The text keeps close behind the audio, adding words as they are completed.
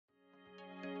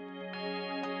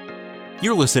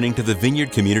You're listening to the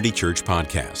Vineyard Community Church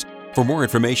podcast. For more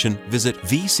information, visit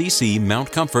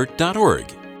vccmountcomfort.org.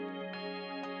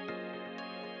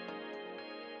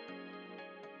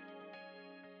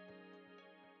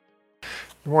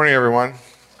 Good morning, everyone.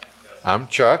 I'm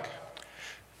Chuck.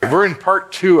 We're in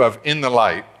part 2 of In the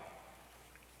Light.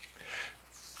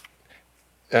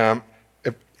 If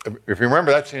you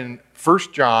remember, that's in 1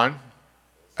 John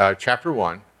chapter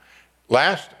 1.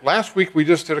 Last week, we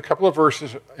just did a couple of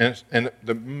verses, and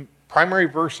the primary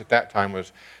verse at that time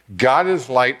was, God is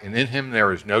light, and in him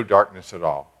there is no darkness at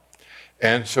all.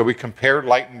 And so we compared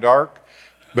light and dark,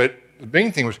 but the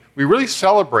main thing was we really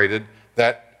celebrated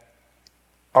that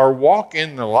our walk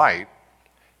in the light,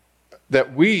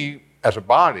 that we, as a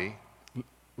body,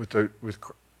 with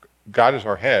God as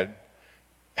our head,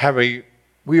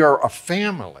 we are a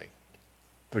family.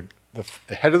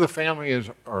 The head of the family is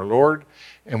our Lord,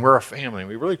 and we're a family.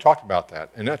 We really talked about that,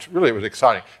 and it was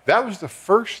exciting. That was the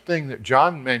first thing that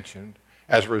John mentioned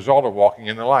as a result of walking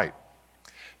in the light.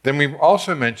 Then we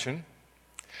also mentioned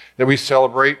that we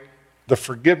celebrate the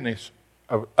forgiveness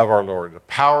of our Lord, the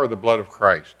power of the blood of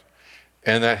Christ,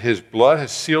 and that his blood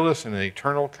has sealed us in an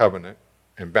eternal covenant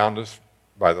and bound us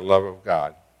by the love of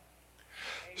God.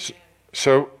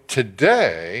 So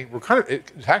today,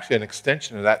 it's actually an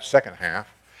extension of that second half.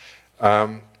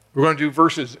 We're going to do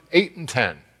verses 8 and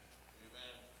 10.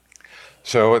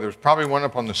 So there's probably one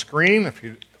up on the screen, if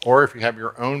you have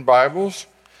your own Bibles.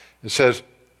 It says,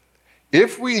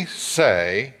 if we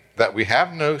say that we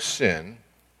have no sin,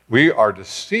 we are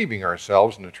deceiving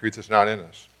ourselves and the truth is not in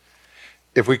us.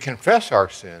 If we confess our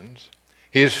sins,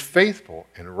 he is faithful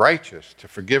and righteous to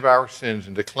forgive our sins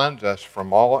and to cleanse us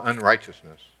from all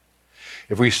unrighteousness.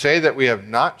 If we say that we have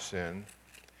not sinned,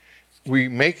 we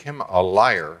make him a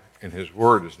liar and his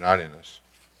word is not in us.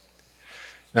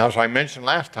 Now, as I mentioned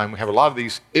last time, we have a lot of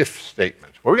these if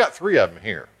statements. Well, we got 3 of them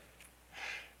here.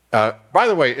 By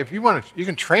the way, if you want to, you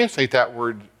can translate that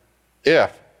word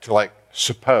if to like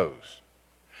suppose.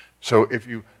 So if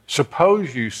you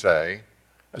suppose you say,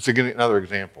 that's another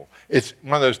example. It's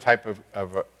one of those type of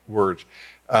words.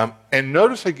 And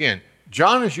notice again,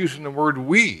 John is using the word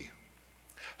we.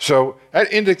 So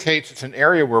that indicates it's an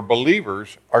area where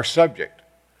believers are subject.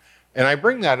 And I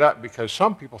bring that up because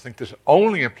some people think this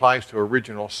only applies to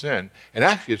original sin. And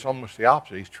actually, it's almost the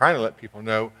opposite. He's trying to let people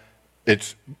know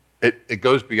it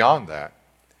goes beyond that.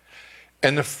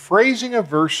 And the phrasing of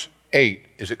verse 8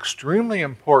 is extremely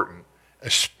important,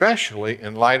 especially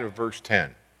in light of verse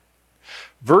 10.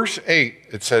 Verse 8,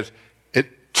 it says,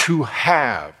 to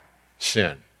have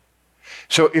sin.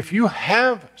 So if you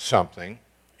have something,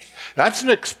 that's an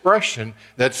expression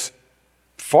that's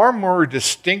far more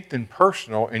distinct and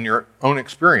personal in your own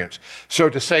experience. So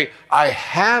to say, I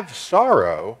have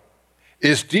sorrow,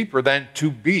 is deeper than to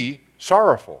be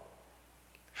sorrowful.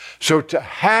 So to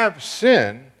have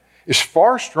sin is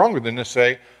far stronger than to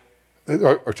say,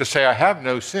 or to say I have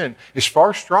no sin, is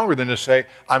far stronger than to say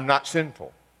I'm not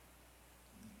sinful.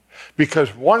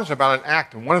 Because one is about an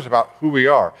act and one is about who we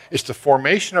are. It's the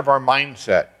formation of our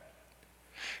mindset.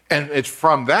 And it's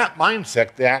from that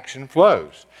mindset the action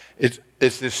flows. It's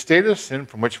this state of sin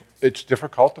from which it's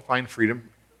difficult to find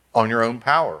freedom on your own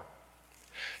power.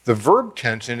 The verb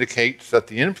tense indicates that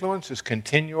the influence is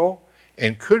continual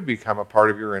and could become a part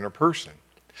of your inner person.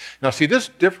 Now see, this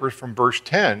differs from verse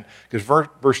 10, because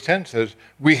verse 10 says,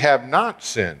 we have not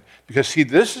sinned. Because see,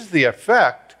 this is the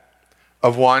effect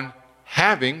of one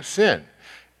having sin.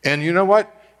 And you know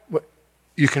what?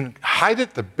 You can hide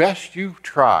it the best you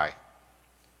try,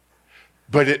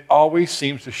 but it always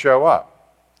seems to show up.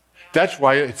 That's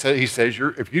why he says,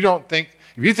 if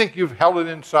you think you've held it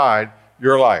inside,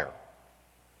 you're a liar.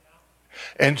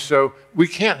 And so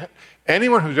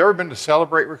anyone who's ever been to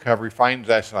Celebrate Recovery finds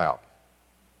that out.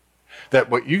 That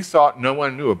what you thought no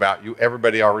one knew about you,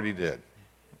 everybody already did.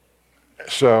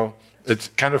 So it's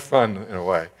kind of fun in a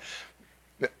way.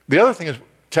 The other thing is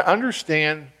to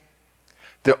understand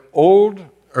the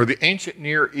ancient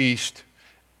Near East,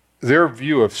 their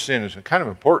view of sin is kind of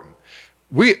important.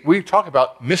 We talk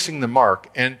about missing the mark,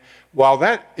 and while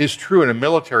that is true in a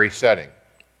military setting,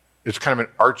 it's kind of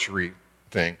an archery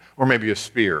thing, or maybe a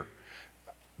spear.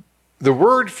 The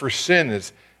word for sin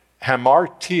is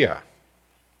hamartia.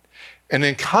 And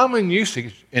in common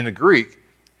usage in the Greek,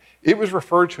 it was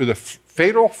referred to the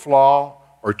fatal flaw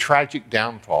or tragic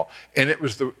downfall. And it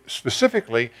was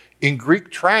specifically in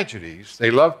Greek tragedies,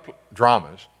 they loved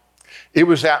dramas. It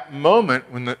was that moment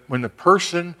when the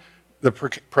person, the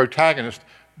protagonist,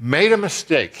 made a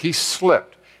mistake. He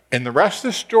slipped. And the rest of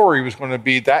the story was going to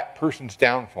be that person's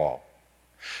downfall.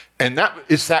 And that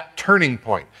is that turning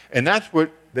point. And that's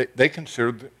what they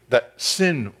considered that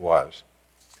sin was.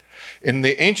 In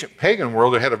the ancient pagan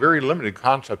world, they had a very limited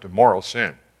concept of moral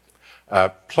sin.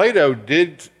 Plato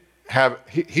did have,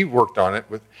 he worked on it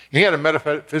with, he had a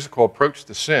metaphysical approach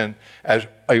to sin as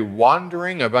a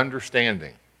wandering of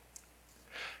understanding.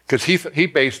 Because he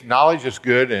based knowledge as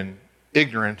good and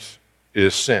ignorance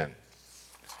is sin.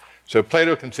 So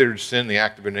Plato considered sin the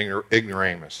act of an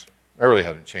ignoramus. That really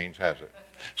hasn't changed, has it?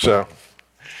 So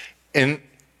in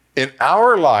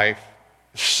our life,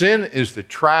 sin is the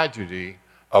tragedy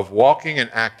of walking and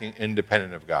acting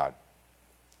independent of God.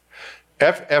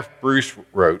 F. Bruce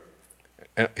wrote,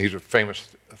 and he's a famous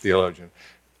theologian,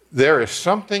 there is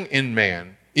something in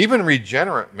man, even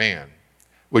regenerate man,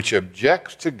 which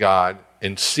objects to God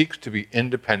and seeks to be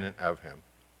independent of him.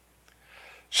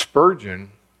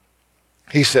 Spurgeon,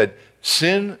 he said,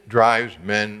 sin drives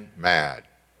men mad.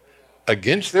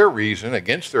 Against their reason,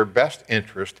 against their best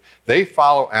interest, they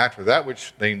follow after that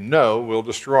which they know will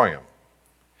destroy them.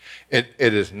 It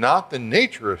is not the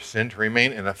nature of sin to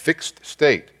remain in a fixed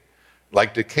state.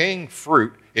 Like decaying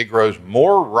fruit, it grows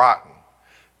more rotten.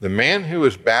 The man who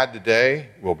is bad today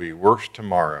will be worse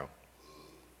tomorrow.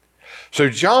 So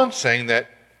John's saying that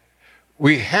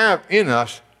we have in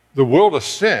us the will to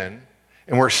sin,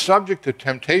 and we're subject to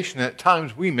temptation, and at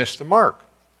times we miss the mark.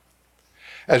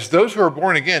 As those who are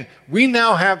born again, we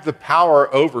now have the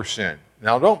power over sin.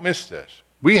 Now don't miss this.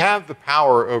 We have the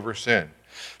power over sin.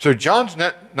 So John's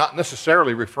not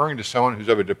necessarily referring to someone who's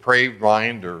of a depraved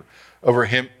mind or over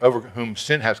whom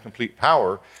sin has complete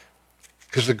power,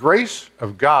 because the grace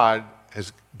of God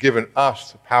has given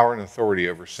us the power and authority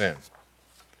over sin.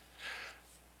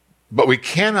 But we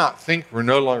cannot think we're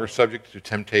no longer subject to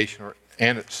temptation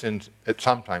and at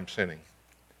sometimes sinning.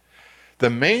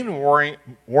 The main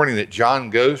warning that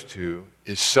John goes to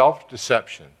is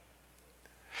self-deception.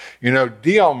 You know,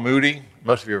 D.L. Moody,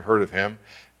 most of you have heard of him,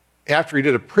 after he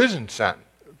did a prison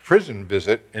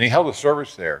visit, and he held a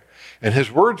service there, and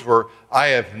his words were, I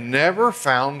have never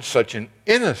found such an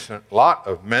innocent lot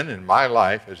of men in my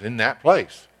life as in that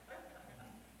place.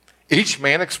 Each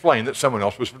man explained that someone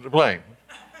else was to blame.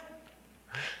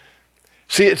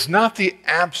 See, it's not the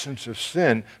absence of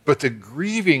sin, but the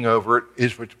grieving over it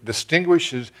is what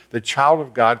distinguishes the child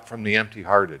of God from the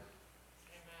empty-hearted.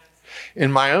 In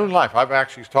my own life, I've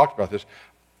actually talked about this.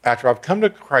 After I've come to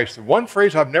Christ, the one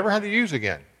phrase I've never had to use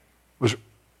again was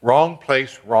wrong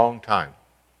place, wrong time.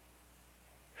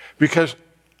 Because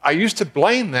I used to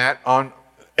blame that on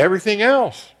everything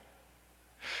else.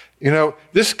 You know,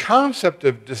 this concept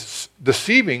of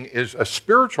deceiving is a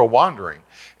spiritual wandering.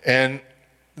 And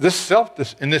in this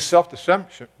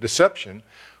self-deception,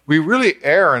 we really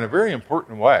err in a very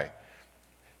important way.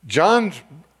 John's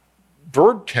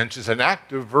verb tense is an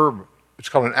active verb. It's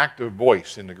called an active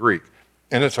voice in the Greek.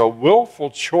 And it's a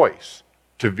willful choice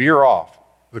to veer off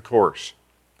the course.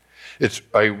 It's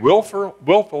a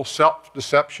willful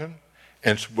self-deception,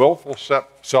 and it's willful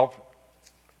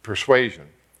self-persuasion.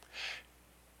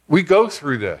 We go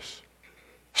through this.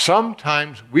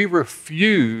 Sometimes we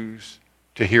refuse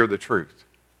to hear the truth,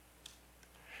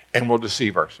 and we'll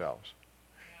deceive ourselves.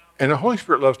 And the Holy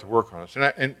Spirit loves to work on us.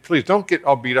 And please don't get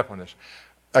all beat up on this.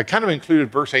 I kind of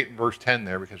included verse 8 and verse 10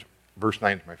 there because verse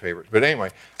 9 is my favorite. But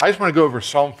anyway, I just want to go over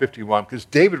Psalm 51 because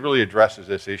David really addresses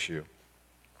this issue.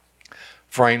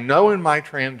 For I know in my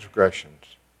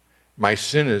transgressions, my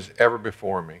sin is ever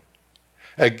before me.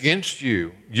 Against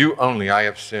you, you only, I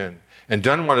have sinned, and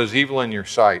done what is evil in your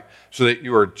sight, so that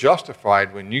you are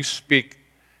justified when you speak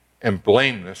and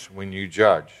blameless when you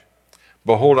judge.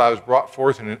 Behold, I was brought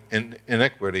forth in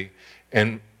iniquity,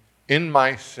 and in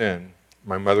my sin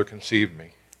my mother conceived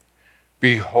me.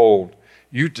 Behold,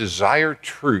 you desire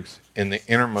truth in the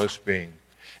innermost being,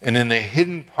 and in the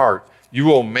hidden part you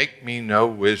will make me know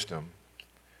wisdom.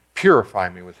 Purify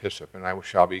me with hyssop, and I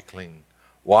shall be clean.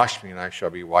 Wash me, and I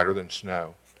shall be whiter than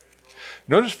snow.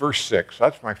 Notice verse 6.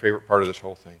 That's my favorite part of this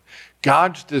whole thing.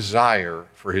 God's desire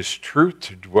for his truth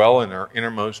to dwell in our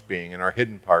innermost being, in our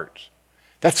hidden parts.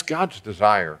 That's God's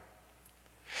desire.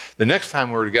 The next time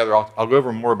we're together, I'll go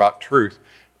over more about truth,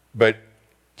 but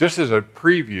just as a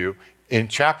preview, in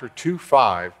chapter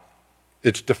 2:5,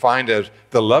 it's defined as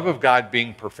the love of God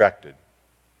being perfected.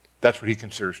 That's what he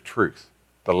considers truth.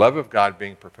 The love of God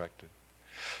being perfected.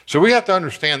 So we have to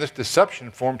understand this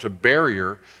deception forms a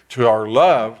barrier to our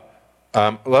love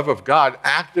of God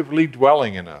actively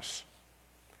dwelling in us.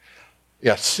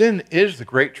 Yeah, sin is the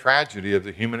great tragedy of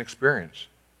the human experience.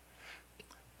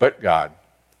 But God,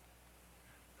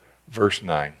 verse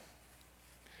 9,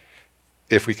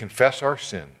 if we confess our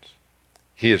sins,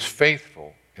 he is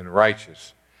faithful and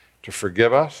righteous to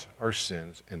forgive us our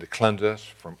sins and to cleanse us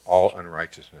from all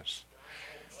unrighteousness.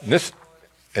 And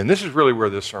this is really where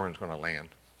this sermon is going to land.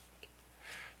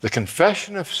 The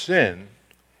confession of sin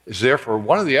is therefore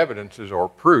one of the evidences or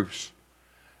proofs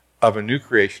of a new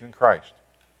creation in Christ.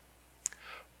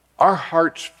 Our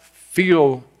hearts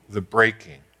feel the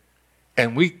breaking,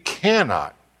 and we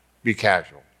cannot be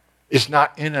casual. It's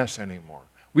not in us anymore.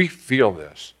 We feel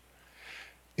this.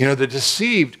 You know, the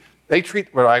deceived, they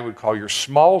treat what I would call your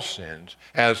small sins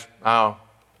as, oh,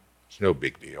 it's no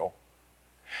big deal.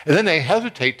 And then they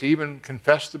hesitate to even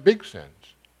confess the big sins.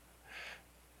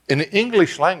 In the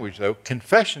English language, though,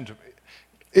 confession,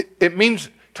 it means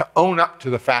to own up to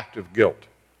the fact of guilt.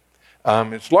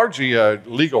 It's largely a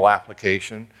legal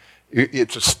application.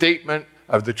 It's a statement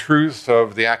of the truth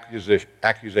of the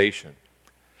accusation.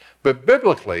 But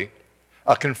biblically,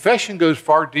 a confession goes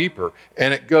far deeper,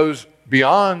 and it goes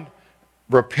beyond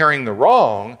repairing the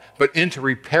wrong, but into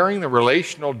repairing the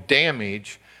relational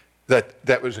damage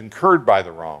that was incurred by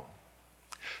the wrong.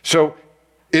 So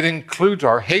it includes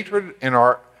our hatred and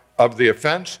of the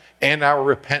offense and our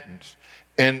repentance.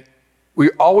 And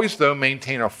we always, though,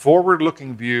 maintain a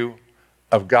forward-looking view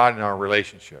of God in our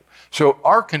relationship. So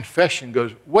our confession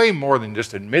goes way more than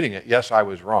just admitting it, yes, I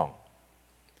was wrong.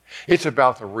 It's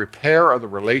about the repair of the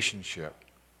relationship.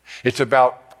 It's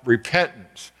about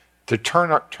repentance, to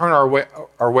turn our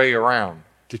way around,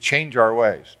 to change our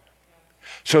ways.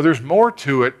 So there's more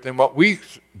to it than what we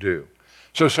do.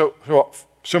 So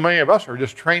many of us are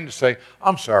just trained to say,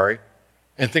 I'm sorry,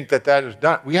 and think that is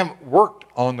done. We haven't worked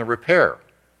on the repair.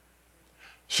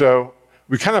 So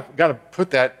we kind of got to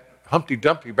put that Humpty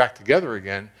Dumpty back together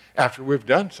again after we've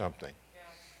done something. Yeah.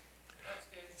 That's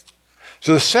good.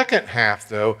 So the second half,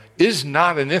 though, is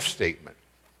not an if statement.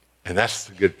 And that's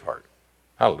the good part.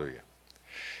 Hallelujah.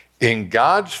 In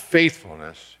God's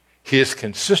faithfulness, he is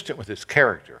consistent with his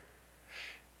character.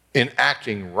 In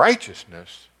acting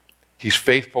righteousness, he's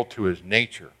faithful to his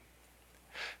nature.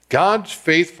 God's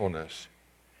faithfulness,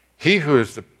 he who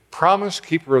is the promise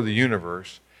keeper of the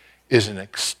universe, is an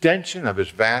extension of his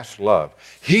vast love.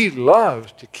 He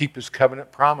loves to keep his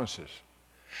covenant promises.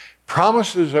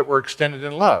 Promises that were extended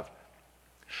in love.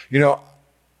 You know,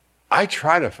 I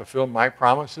try to fulfill my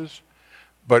promises,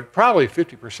 but probably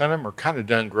 50% of them are kind of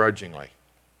done grudgingly.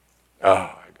 Oh,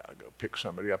 I got to go pick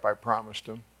somebody up. I promised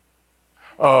them.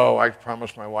 Oh, I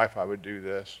promised my wife I would do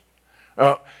this.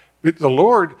 But the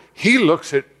Lord, he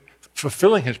looks at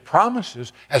fulfilling his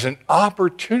promises as an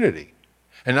opportunity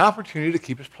to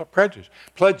keep his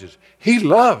pledges. He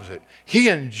loves it. He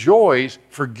enjoys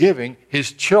forgiving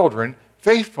his children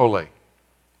faithfully.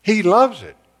 He loves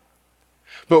it.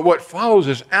 But what follows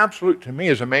is absolute, to me,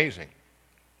 is amazing.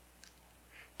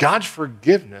 God's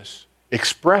forgiveness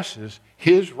expresses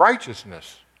his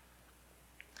righteousness.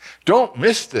 Don't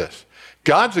miss this.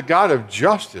 God's a God of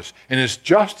justice, and his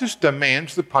justice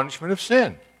demands the punishment of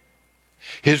sin.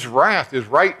 His wrath is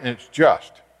right and it's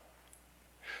just.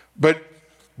 But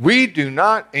we do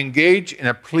not engage in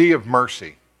a plea of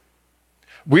mercy.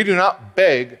 We do not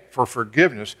beg for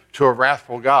forgiveness to a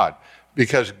wrathful God,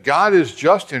 because God is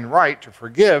just and right to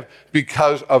forgive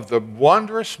because of the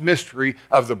wondrous mystery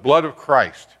of the blood of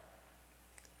Christ.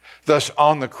 Thus,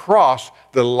 on the cross,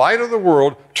 the light of the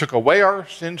world took away our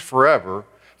sins forever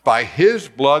by his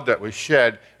blood that was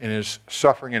shed in his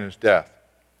suffering and his death.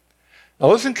 Now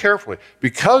listen carefully.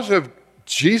 Because of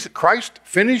Christ's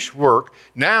finished work,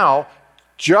 now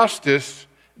justice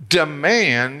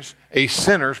demands a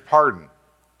sinner's pardon.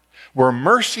 Where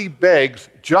mercy begs,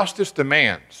 justice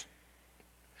demands.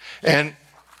 And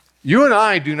you and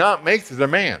I do not make the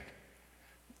demand.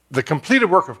 The completed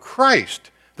work of Christ,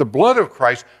 the blood of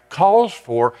Christ, calls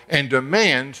for and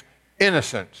demands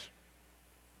innocence.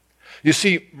 You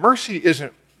see, mercy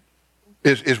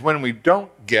is when we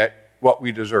don't get what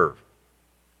we deserve.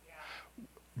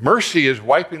 Mercy is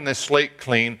wiping the slate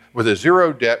clean with a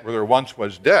zero debt where there once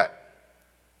was debt.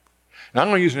 Now I'm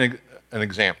going to use an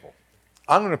example.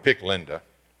 I'm going to pick Linda.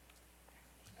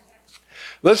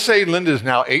 Let's say Linda is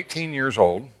now 18 years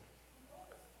old.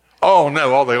 Oh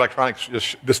no, all the electronics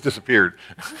just disappeared.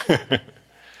 All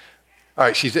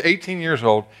right, she's 18 years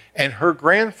old, and her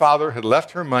grandfather had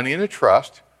left her money in a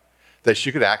trust that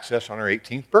she could access on her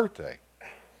 18th birthday.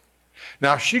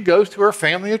 Now she goes to her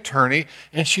family attorney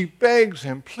and she begs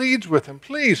him, pleads with him,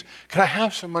 please, can I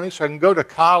have some money so I can go to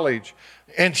college?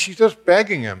 And she's just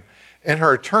begging him. And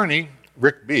her attorney,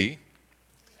 Rick B.,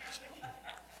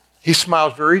 he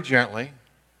smiles very gently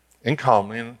and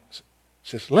calmly and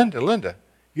says, Linda,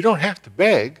 you don't have to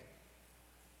beg.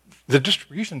 The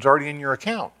distribution's already in your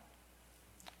account.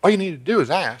 All you need to do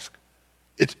is ask.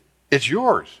 It's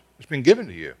yours. It's been given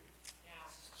to you.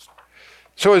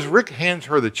 So as Rick hands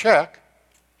her the check,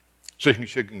 so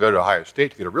she can go to Ohio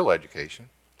State to get a real education,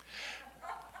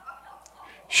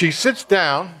 She sits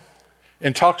down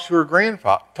and talks to her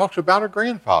grandfather, talks about her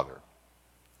grandfather.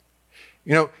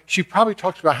 You know, she probably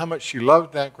talks about how much she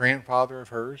loved that grandfather of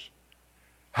hers,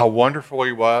 how wonderful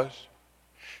he was.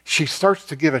 She starts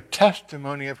to give a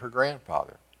testimony of her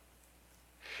grandfather.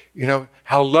 You know,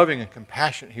 how loving and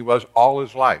compassionate he was all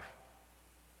his life.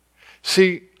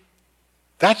 See,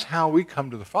 that's how we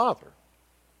come to the Father.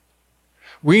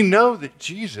 We know that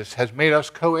Jesus has made us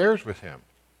co-heirs with him.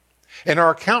 And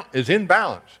our account is in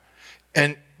balance.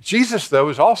 And Jesus, though,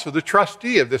 is also the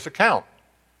trustee of this account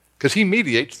because he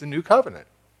mediates the new covenant.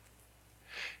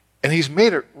 And he's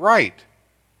made it right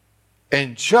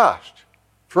and just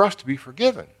for us to be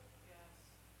forgiven.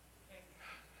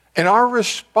 And our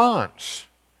response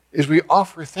is we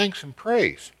offer thanks and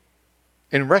praise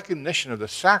in recognition of the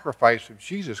sacrifice of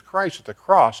Jesus Christ at the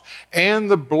cross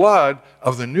and the blood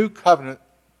of the new covenant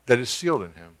that is sealed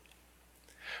in him.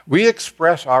 We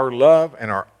express our love and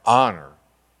our honor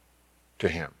to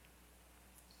him.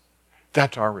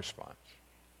 That's our response.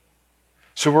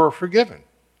 So we're forgiven.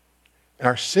 And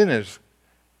our sin is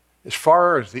as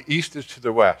far as the east is to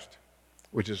the west,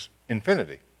 which is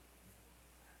infinity.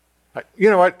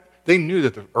 You know what? They knew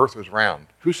that the earth was round.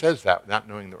 Who says that not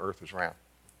knowing the earth is round?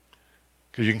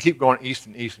 Because you can keep going east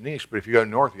and east and east, but if you go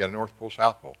north, you got a North Pole,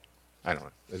 South Pole. I don't know.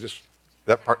 It's just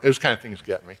that part. Those kind of things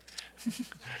get me.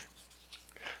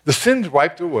 The sin's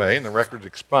wiped away and the record's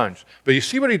expunged. But you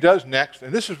see what he does next,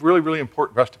 and this is really, really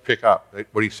important for us to pick up,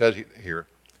 what he says here.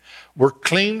 We're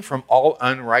clean from all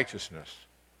unrighteousness.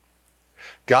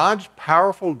 God's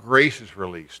powerful grace is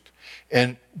released,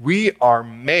 and we are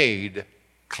made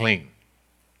clean.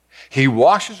 He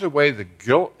washes away the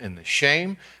guilt and the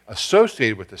shame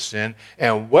associated with the sin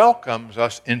and welcomes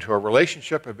us into a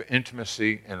relationship of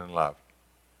intimacy and in love.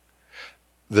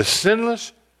 The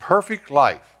sinless, perfect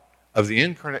life of the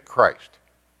incarnate Christ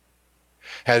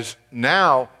has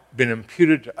now been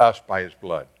imputed to us by his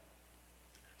blood.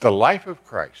 The life of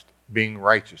Christ being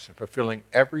righteous and fulfilling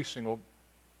every single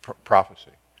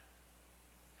prophecy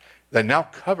that now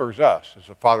covers us as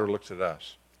the Father looks at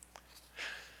us.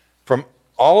 From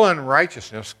all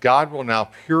unrighteousness, God will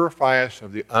now purify us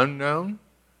of the unknown,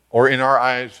 or in our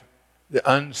eyes, the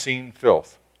unseen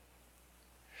filth.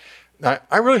 Now,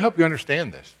 I really hope you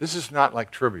understand this. This is not like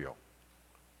trivial.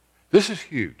 This is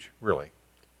huge, really.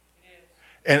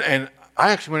 And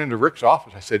I actually went into Rick's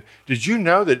office. I said, did you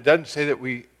know that it doesn't say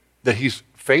that he's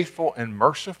faithful and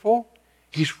merciful?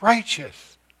 He's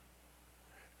righteous.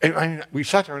 And we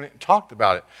sat there and talked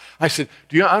about it. I said,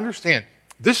 do you understand?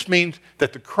 This means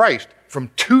that the Christ from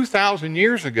 2,000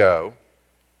 years ago,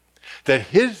 that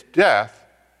his death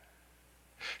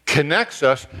connects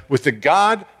us with the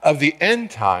God of the end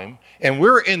time, and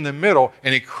we're in the middle,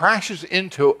 and he crashes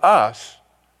into us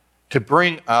to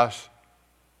bring us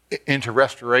into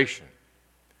restoration.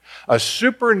 A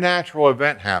supernatural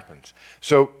event happens.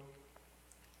 So,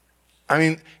 I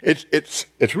mean, it's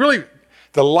really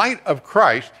the light of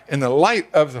Christ and the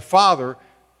light of the Father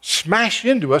smash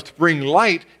into us to bring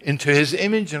light into his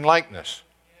image and likeness.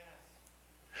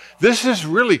 This is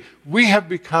really, we have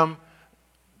become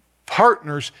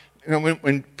partners. You know,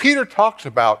 when Peter talks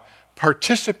about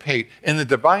participate in the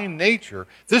divine nature,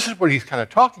 this is what he's kind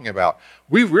of talking about.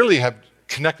 We really have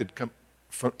connected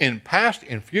in past,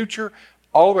 in future,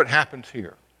 all of it happens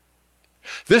here.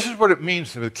 This is what it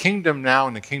means to the kingdom now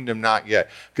and the kingdom not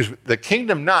yet. Because the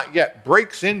kingdom not yet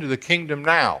breaks into the kingdom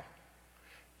now.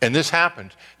 And this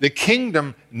happens. The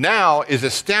kingdom now is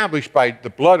established by the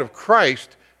blood of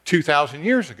Christ 2,000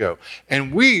 years ago.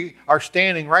 And we are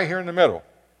standing right here in the middle.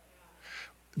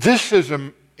 This is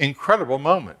an incredible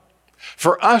moment.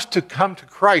 For us to come to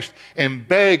Christ and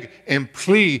beg and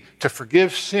plead to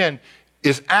forgive sin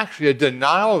is actually a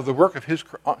denial of the work of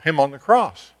him on the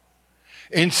cross.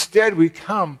 Instead, we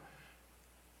come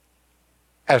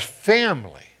as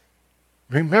family.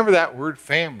 Remember that word,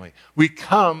 family. We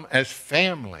come as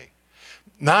family,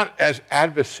 not as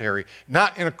adversary,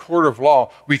 not in a court of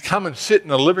law. We come and sit in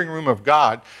the living room of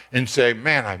God and say,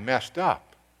 man, I messed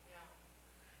up.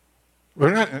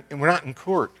 Yeah. We're not in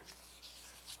court.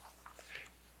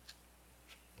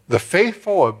 The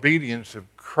faithful obedience of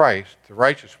Christ, the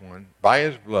righteous one, by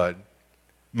his blood,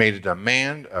 made a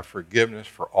demand of forgiveness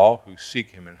for all who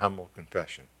seek him in humble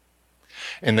confession.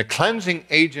 And the cleansing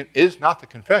agent is not the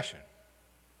confession.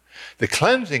 The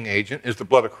cleansing agent is the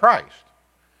blood of Christ.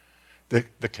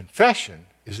 The confession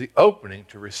is the opening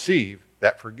to receive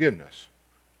that forgiveness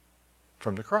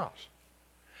from the cross.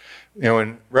 You know,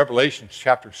 in Revelation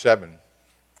chapter 7,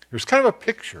 there's kind of a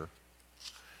picture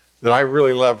that I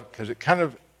really love because it kind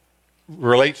of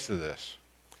relates to this.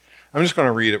 I'm just going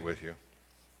to read it with you.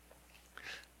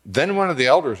 Then one of the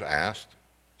elders asked,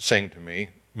 saying to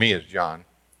me as John,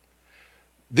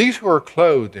 "These who are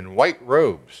clothed in white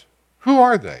robes, who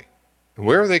are they? And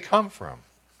where have they come from?"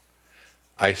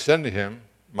 I said to him,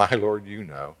 "My Lord, you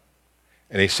know."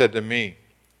 And he said to me,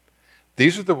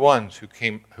 "These are the ones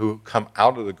who come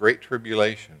out of the great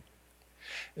tribulation,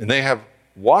 and they have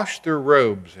washed their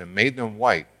robes and made them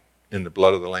white in the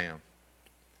blood of the Lamb.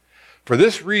 For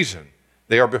this reason,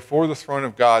 they are before the throne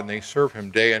of God, and they serve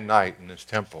him day and night in his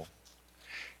temple.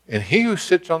 And he who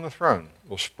sits on the throne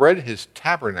will spread his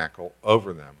tabernacle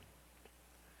over them.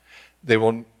 They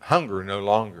will hunger no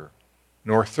longer,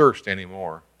 nor thirst any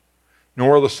more,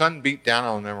 nor will the sun beat down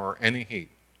on them or any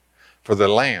heat. For the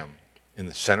Lamb in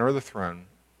the center of the throne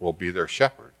will be their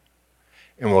shepherd,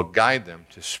 and will guide them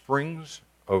to springs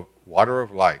of water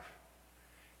of life,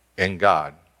 and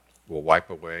God will wipe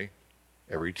away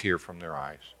every tear from their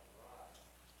eyes."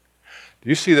 Do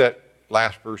you see that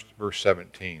last verse, verse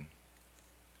 17?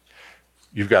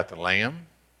 You've got the Lamb.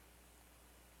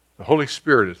 The Holy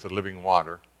Spirit is the living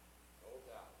water.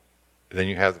 And then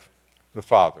you have the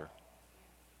Father.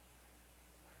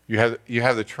 You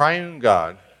have the triune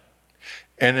God.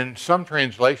 And in some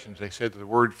translations, they said that the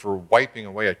word for wiping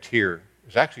away a tear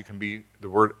actually can be the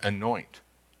word anoint.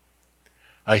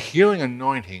 A healing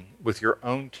anointing with your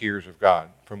own tears of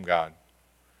God, from God.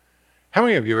 How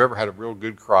many of you have ever had a real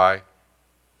good cry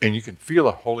and you can feel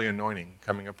a holy anointing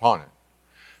coming upon it?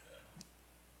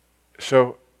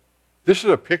 So this is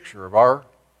a picture of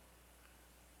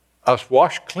us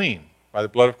washed clean by the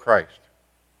blood of Christ.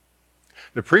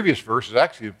 The previous verse is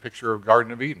actually a picture of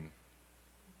Garden of Eden.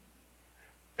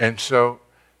 And so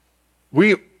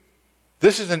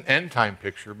this is an end time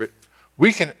picture, but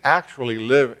we can actually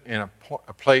live in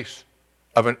a place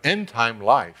of an end time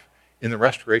life in the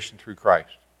restoration through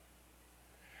Christ.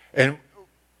 And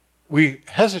we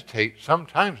hesitate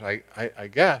sometimes, I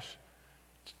guess,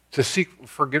 to seek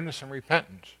forgiveness and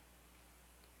repentance.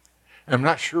 And I'm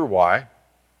not sure why,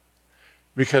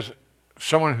 because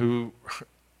someone who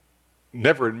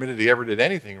never admitted he ever did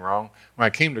anything wrong, when I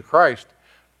came to Christ,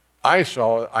 I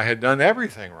saw I had done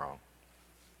everything wrong.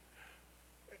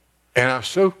 And I was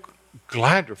so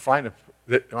glad to find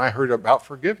that I heard about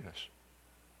forgiveness.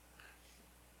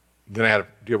 Then I had to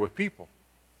deal with people.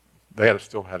 They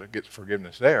still had to get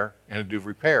forgiveness there and to do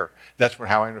repair. That's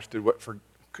how I understood what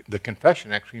the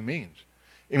confession actually means.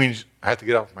 It means I have to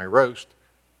get off my roast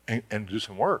and do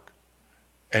some work.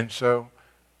 And so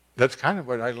that's kind of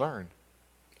what I learned.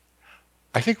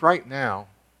 I think right now,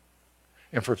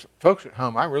 and for folks at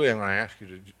home, I really am going to ask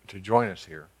you to join us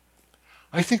here.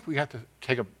 I think we have to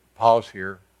take a pause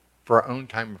here for our own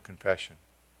time of confession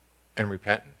and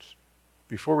repentance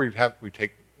before we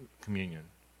take communion.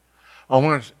 I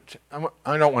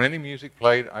don't want any music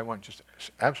played. I want just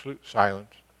absolute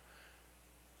silence.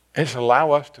 And just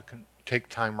allow us to take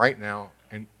time right now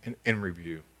and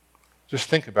review. Just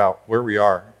think about where we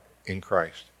are in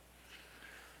Christ.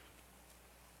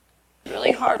 It's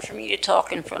really hard for me to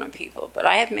talk in front of people, but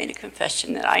I have made a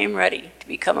confession that I am ready to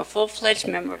become a full-fledged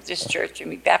member of this church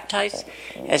and be baptized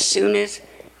as soon as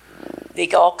they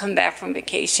all come back from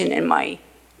vacation and my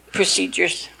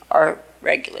procedures are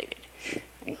regulated.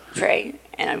 I pray,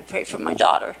 and I pray for my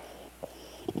daughter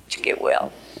to get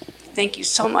well. Thank you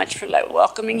so much for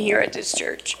welcoming here at this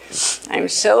church. I'm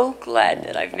so glad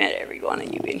that I've met every one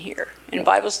of you in here. And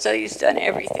Bible study has done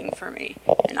everything for me.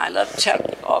 And I love Chuck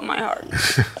with all my heart.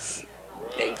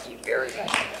 Thank you very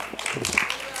much.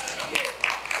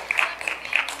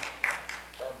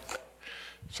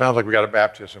 Sounds like we got a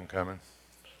baptism coming.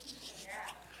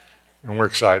 And we're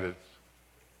excited.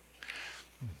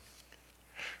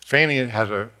 Fanny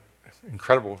has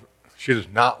she does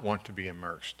not want to be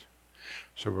immersed.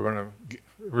 So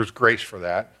there's grace for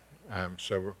that.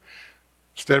 Instead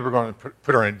we're going to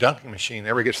put her in a dunking machine.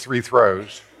 Everybody gets 3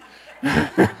 throws.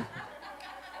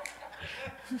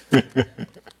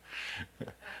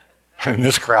 In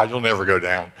this crowd, you'll never go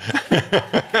down.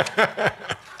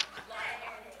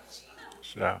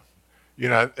 So,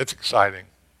 it's exciting.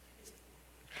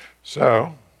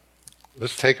 So,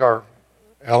 let's take our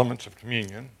elements of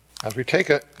communion. As we take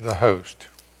the host,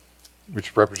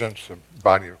 which represents the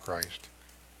body of Christ,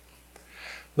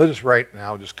 let us right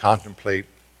now just contemplate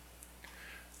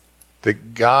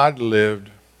that God lived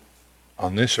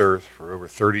on this earth for over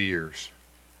 30 years.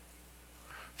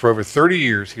 For over 30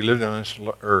 years, he lived on this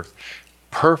earth,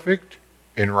 perfect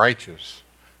and righteous,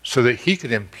 so that he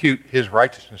could impute his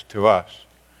righteousness to us.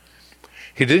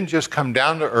 He didn't just come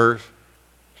down to earth,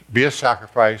 be a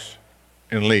sacrifice,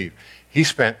 and leave. He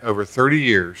spent over 30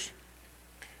 years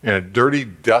in a dirty,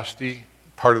 dusty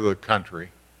part of the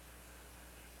country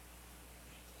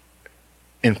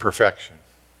in perfection.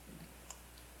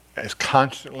 is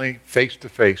constantly face to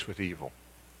face with evil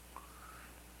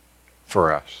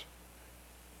for us.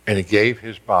 And he gave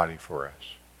his body for us.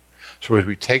 So as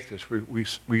we take this,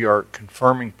 we are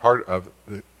confirming part of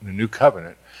the new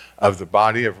covenant of the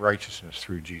body of righteousness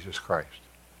through Jesus Christ.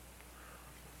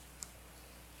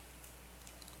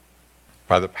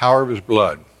 By the power of his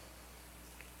blood,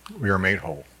 we are made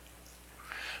whole.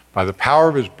 By the power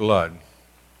of his blood,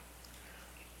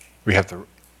 the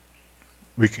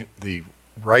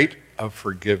right of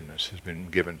forgiveness has been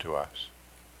given to us.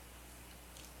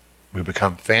 We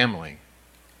become family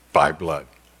by blood.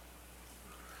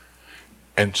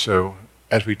 And so,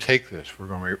 as we take this,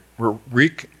 we're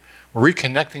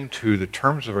reconnecting to the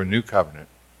terms of a new covenant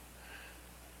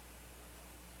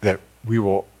that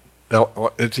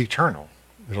it's eternal.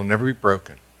 It'll never be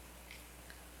broken.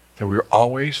 That we're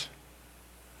always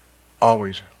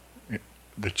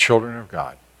the children of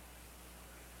God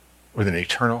with an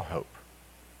eternal hope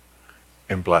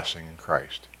and blessing in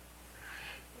Christ.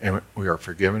 And we are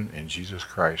forgiven in Jesus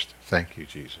Christ. Thank you,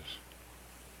 Jesus.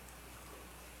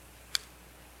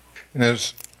 And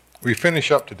as we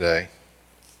finish up today,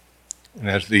 and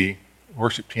as the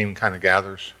worship team kind of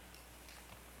gathers,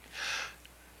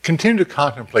 continue to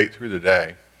contemplate through the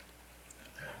day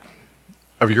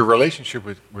of your relationship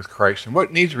with Christ and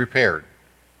what needs repaired.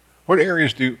 What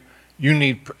areas do you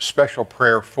need special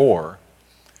prayer for?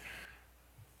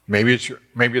 Maybe it's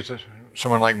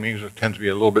someone like me who tends to be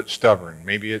a little bit stubborn.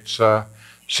 Maybe it's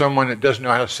someone that doesn't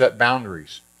know how to set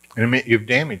boundaries, and you've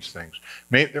damaged things.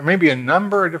 There may be a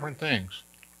number of different things.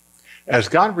 As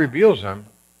God reveals them,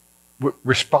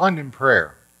 respond in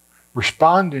prayer.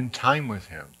 Respond in time with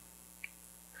him.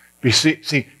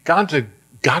 See, God's a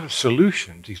God of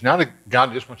solutions. He's not a God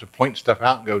who just wants to point stuff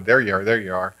out and go, there you are, there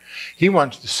you are. He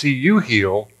wants to see you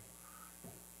heal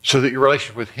so that your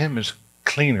relationship with him is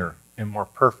cleaner and more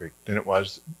perfect than it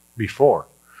was before.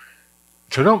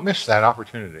 So don't miss that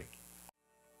opportunity.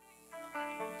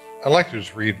 I'd like to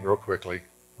just read real quickly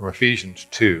from Ephesians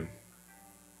 2.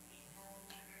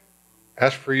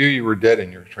 As for you, you were dead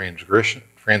in your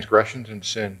transgressions and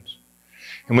sins,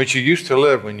 in which you used to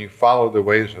live when you followed the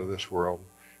ways of this world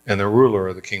and the ruler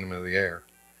of the kingdom of the air,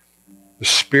 the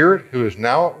spirit who is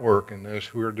now at work in those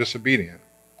who are disobedient.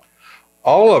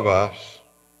 All of us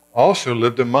also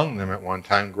lived among them at one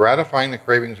time, gratifying the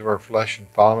cravings of our flesh and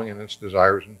following in its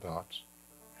desires and thoughts.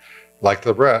 Like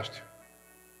the rest,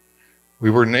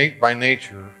 we were by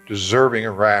nature deserving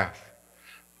of wrath.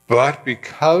 But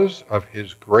because of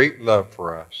his great love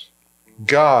for us,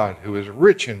 God, who is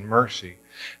rich in mercy,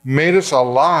 made us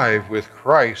alive with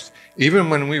Christ, even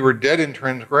when we were dead in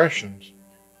transgressions.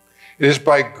 It is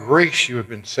by grace you have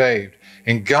been saved.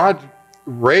 And God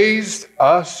raised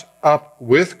us up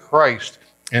with Christ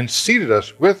and seated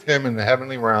us with him in the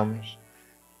heavenly realms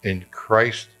in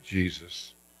Christ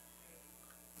Jesus.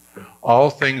 All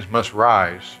things must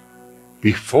rise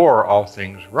before all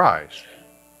things rise.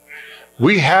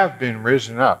 We have been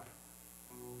risen up.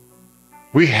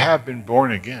 We have been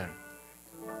born again.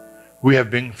 We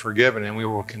have been forgiven, and we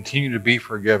will continue to be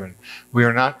forgiven.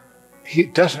 He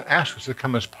doesn't ask us to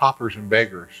come as paupers and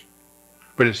beggars,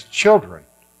 but as children,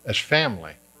 as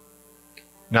family,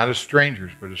 not as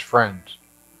strangers, but as friends.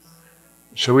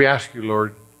 So we ask you,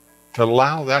 Lord, to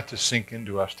allow that to sink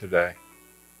into us today.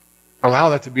 Allow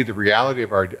that to be the reality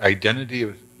of our identity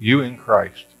of you in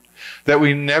Christ, that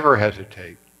we never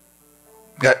hesitate,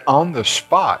 that on the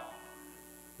spot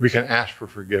we can ask for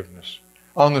forgiveness.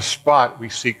 On the spot we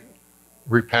seek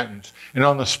repentance, and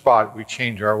on the spot we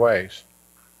change our ways.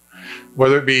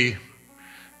 Whether it be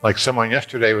like someone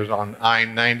yesterday was on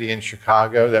I-90 in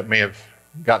Chicago that may have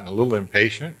gotten a little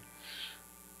impatient.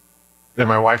 Then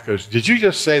my wife goes, "Did you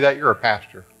just say that? You're a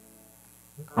pastor."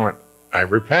 I went, "I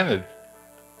repented."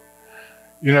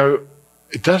 You know,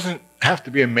 it doesn't have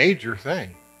to be a major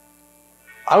thing.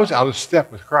 I was out of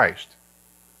step with Christ.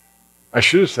 I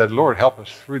should have said, "Lord, help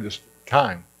us through this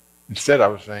time." Instead, I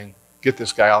was saying, "Get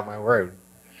this guy out of my road."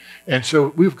 And so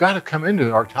we've got to come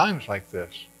into our times like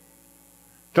this.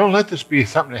 Don't let this be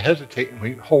something to hesitate and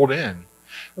we hold in.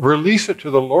 Release it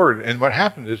to the Lord. And what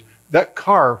happened is that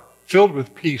car filled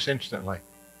with peace instantly.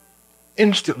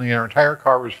 Instantly, our entire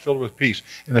car was filled with peace.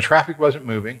 And the traffic wasn't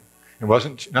moving.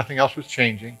 Nothing else was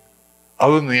changing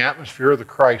other than the atmosphere of the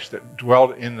Christ that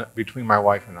dwelled between my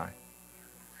wife and I.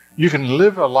 You can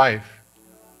live a life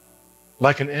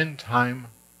like an end-time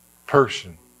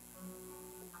person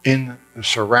in the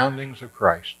surroundings of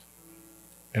Christ.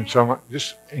 And so I'm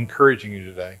just encouraging you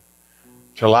today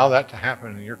to allow that to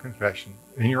happen in your confession,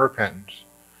 in your repentance,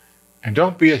 And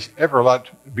don't be ever allowed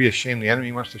to be ashamed. The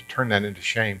enemy wants to turn that into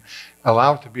shame.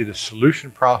 Allow it to be the solution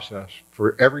process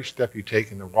for every step you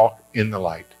take in the walk in the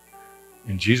light.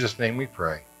 In Jesus' name we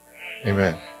pray.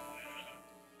 Amen.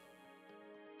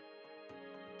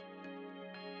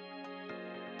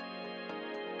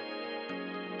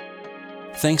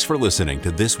 Thanks for listening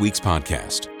to this week's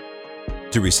podcast.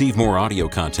 To receive more audio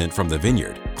content from the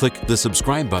Vineyard, click the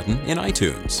subscribe button in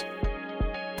iTunes.